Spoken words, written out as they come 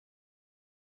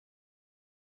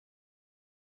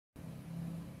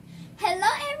Hello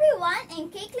everyone, I'm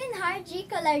Katelyn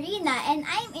and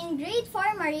I'm in grade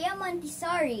 4 Maria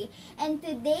Montessori, and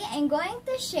today I'm going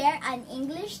to share an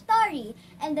English story,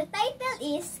 and the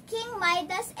title is King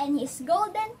Midas and His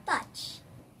Golden Touch.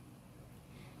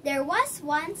 There was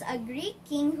once a Greek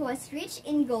king who was rich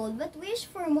in gold but wished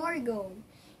for more gold.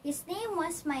 His name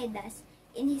was Midas.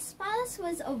 In his palace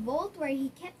was a vault where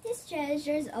he kept his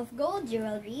treasures of gold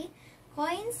jewelry,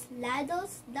 coins,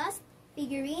 ladles, dust,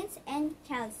 figurines, and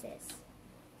chalices.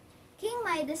 King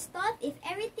Midas thought if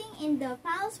everything in the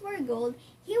palace were gold,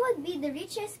 he would be the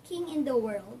richest king in the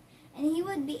world, and he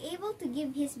would be able to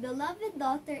give his beloved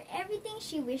daughter everything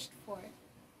she wished for.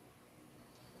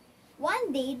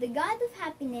 One day, the god of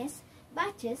happiness,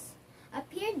 Bacchus,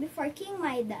 appeared before King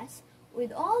Midas.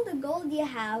 "With all the gold you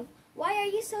have, why are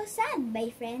you so sad,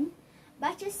 my friend?"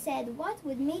 Bacchus said, "What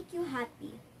would make you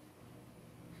happy?"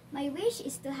 "My wish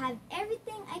is to have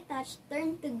everything I touch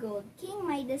turned to gold," King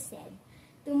Midas said.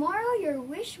 "Tomorrow your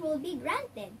wish will be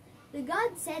granted," the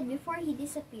god said before he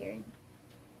disappeared.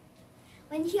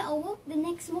 When he awoke the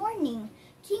next morning,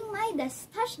 King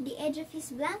Midas touched the edge of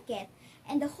his blanket,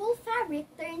 and the whole fabric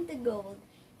turned to gold.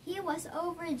 He was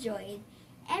overjoyed.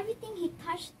 Everything he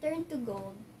touched turned to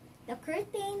gold. The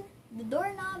curtain, the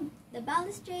doorknob, the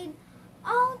balustrade,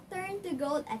 all turned to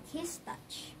gold at his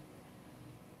touch.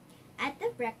 At the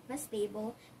breakfast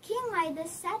table, King Midas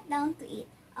sat down to eat.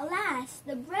 Alas,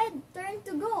 the bread turned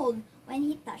to gold when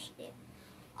he touched it.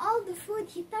 All the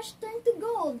food he touched turned to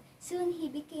gold. Soon he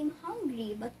became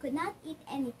hungry but could not eat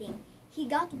anything. He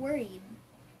got worried.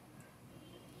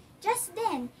 Just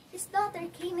then, his daughter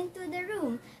came into the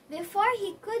room. Before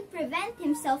he could prevent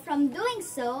himself from doing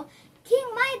so, King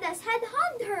Midas had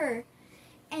hugged her,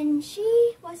 and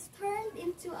she was turned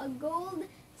into a gold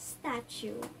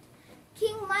statue.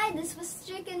 King Midas was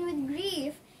stricken with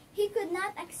grief. He could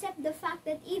not accept the fact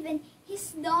that even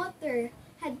his daughter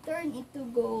had turned into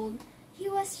gold. He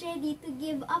was ready to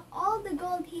give up all the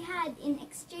gold he had in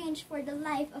exchange for the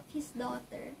life of his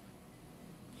daughter.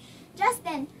 Just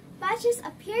then, Bacchus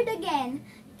appeared again.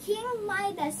 King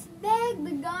Midas begged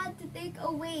the god to take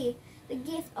away the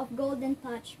gift of golden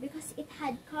touch because it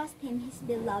had cost him his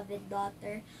beloved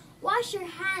daughter. "Wash your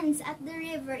hands at the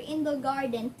river in the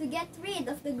garden to get rid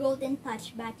of the golden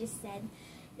touch," Bacchus said.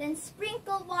 "Then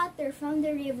sprinkle water from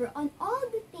the river on all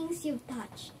the things you've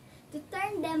touched to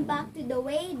turn them back to the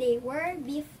way they were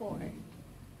before."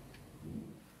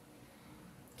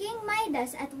 King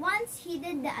Midas at once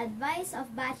heeded the advice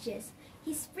of Bacchus.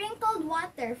 He sprinkled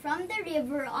water from the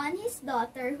river on his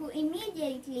daughter, who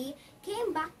immediately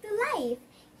came back to life.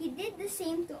 He did the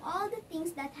same to all the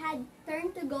things that had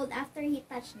turned to gold after he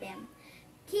touched them.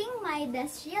 King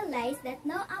Midas realized that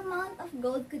no amount of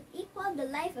gold could equal the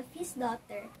life of his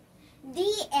daughter.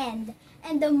 The end.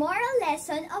 And the moral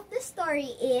lesson of the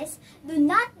story is, do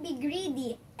not be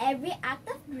greedy. Every act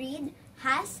of greed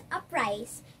has a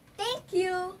price. Thank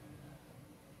you.